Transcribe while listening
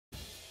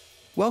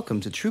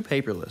Welcome to True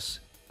Paperless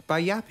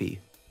by Yapi.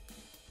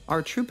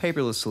 Our True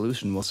Paperless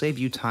solution will save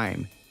you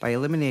time by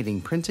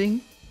eliminating printing,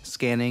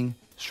 scanning,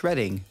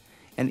 shredding,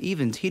 and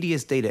even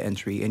tedious data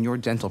entry in your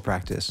dental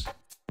practice.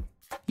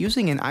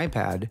 Using an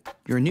iPad,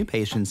 your new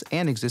patients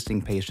and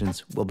existing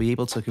patients will be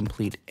able to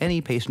complete any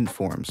patient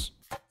forms.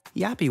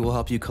 Yapi will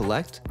help you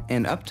collect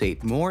and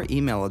update more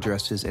email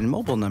addresses and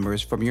mobile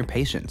numbers from your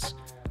patients.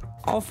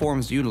 All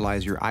forms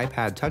utilize your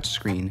iPad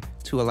touchscreen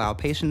to allow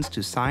patients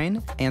to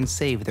sign and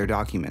save their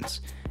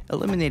documents,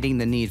 eliminating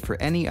the need for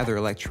any other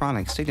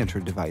electronic signature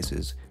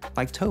devices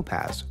like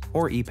Topaz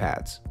or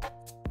ePads.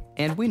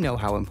 And we know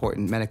how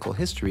important medical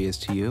history is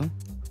to you.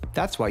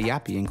 That's why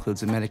Yapi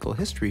includes a medical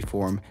history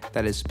form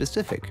that is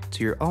specific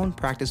to your own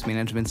practice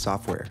management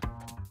software.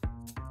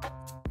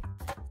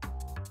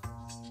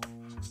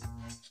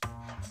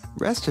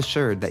 Rest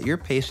assured that your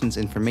patient's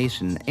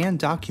information and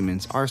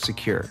documents are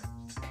secure.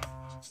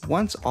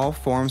 Once all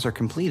forms are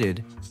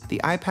completed, the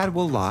iPad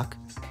will lock,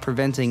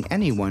 preventing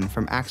anyone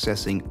from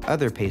accessing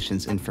other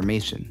patients'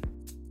 information.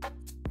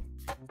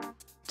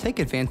 Take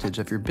advantage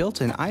of your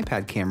built-in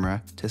iPad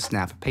camera to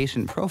snap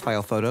patient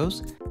profile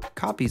photos,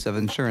 copies of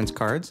insurance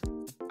cards,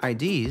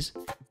 IDs,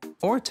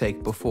 or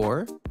take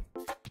before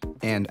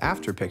and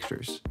after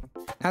pictures.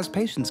 As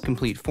patients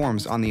complete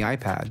forms on the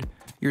iPad,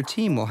 your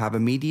team will have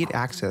immediate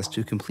access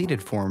to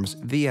completed forms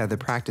via the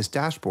practice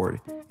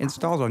dashboard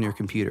installed on your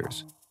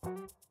computers.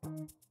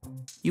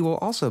 You will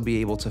also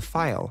be able to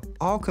file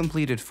all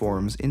completed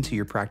forms into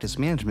your practice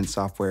management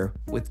software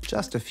with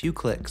just a few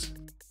clicks.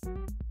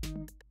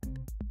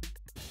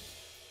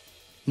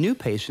 New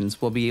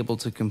patients will be able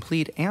to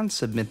complete and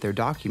submit their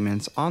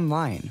documents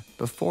online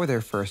before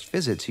their first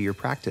visit to your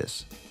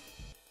practice.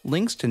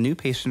 Links to new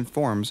patient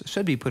forms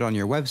should be put on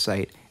your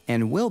website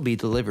and will be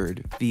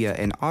delivered via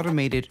an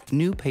automated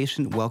new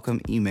patient welcome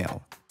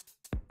email.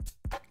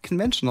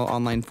 Conventional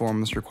online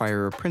forms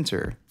require a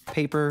printer,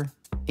 paper,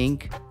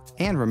 ink,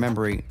 and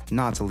remembering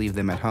not to leave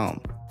them at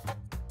home.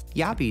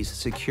 Yapi's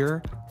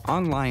secure,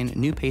 online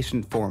new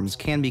patient forms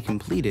can be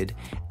completed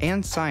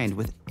and signed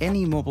with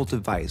any mobile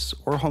device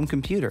or home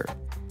computer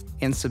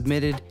and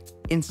submitted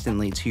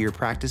instantly to your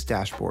practice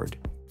dashboard.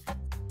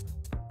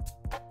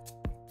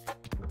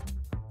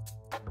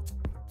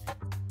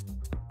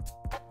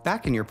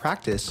 Back in your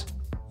practice,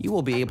 you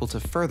will be able to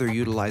further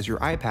utilize your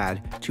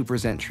iPad to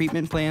present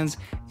treatment plans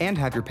and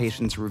have your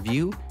patients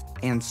review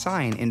and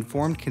sign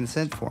informed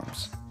consent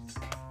forms.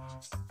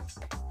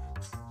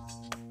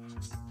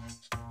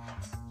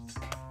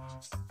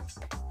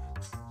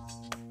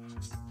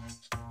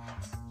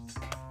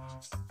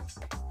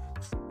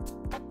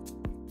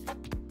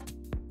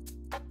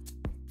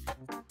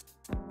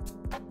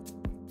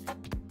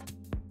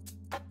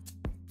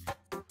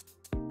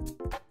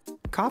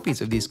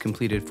 Copies of these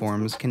completed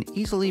forms can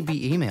easily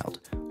be emailed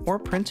or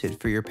printed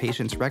for your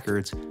patient's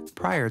records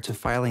prior to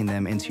filing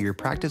them into your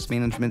practice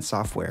management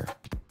software.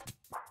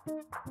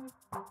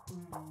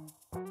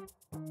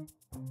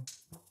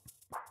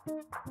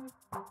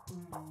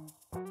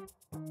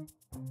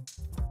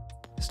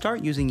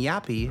 Start using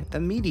Yapi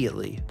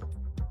immediately.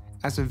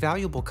 As a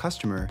valuable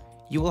customer,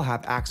 you will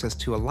have access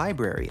to a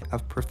library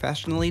of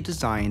professionally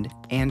designed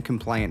and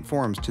compliant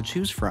forms to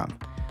choose from,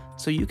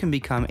 so you can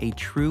become a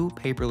true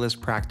paperless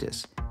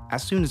practice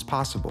as soon as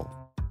possible.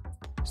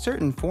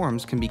 Certain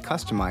forms can be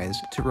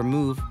customized to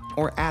remove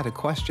or add a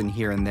question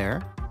here and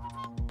there.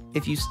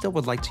 If you still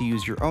would like to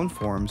use your own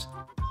forms,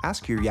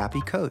 ask your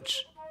Yapi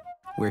coach.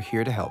 We're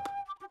here to help.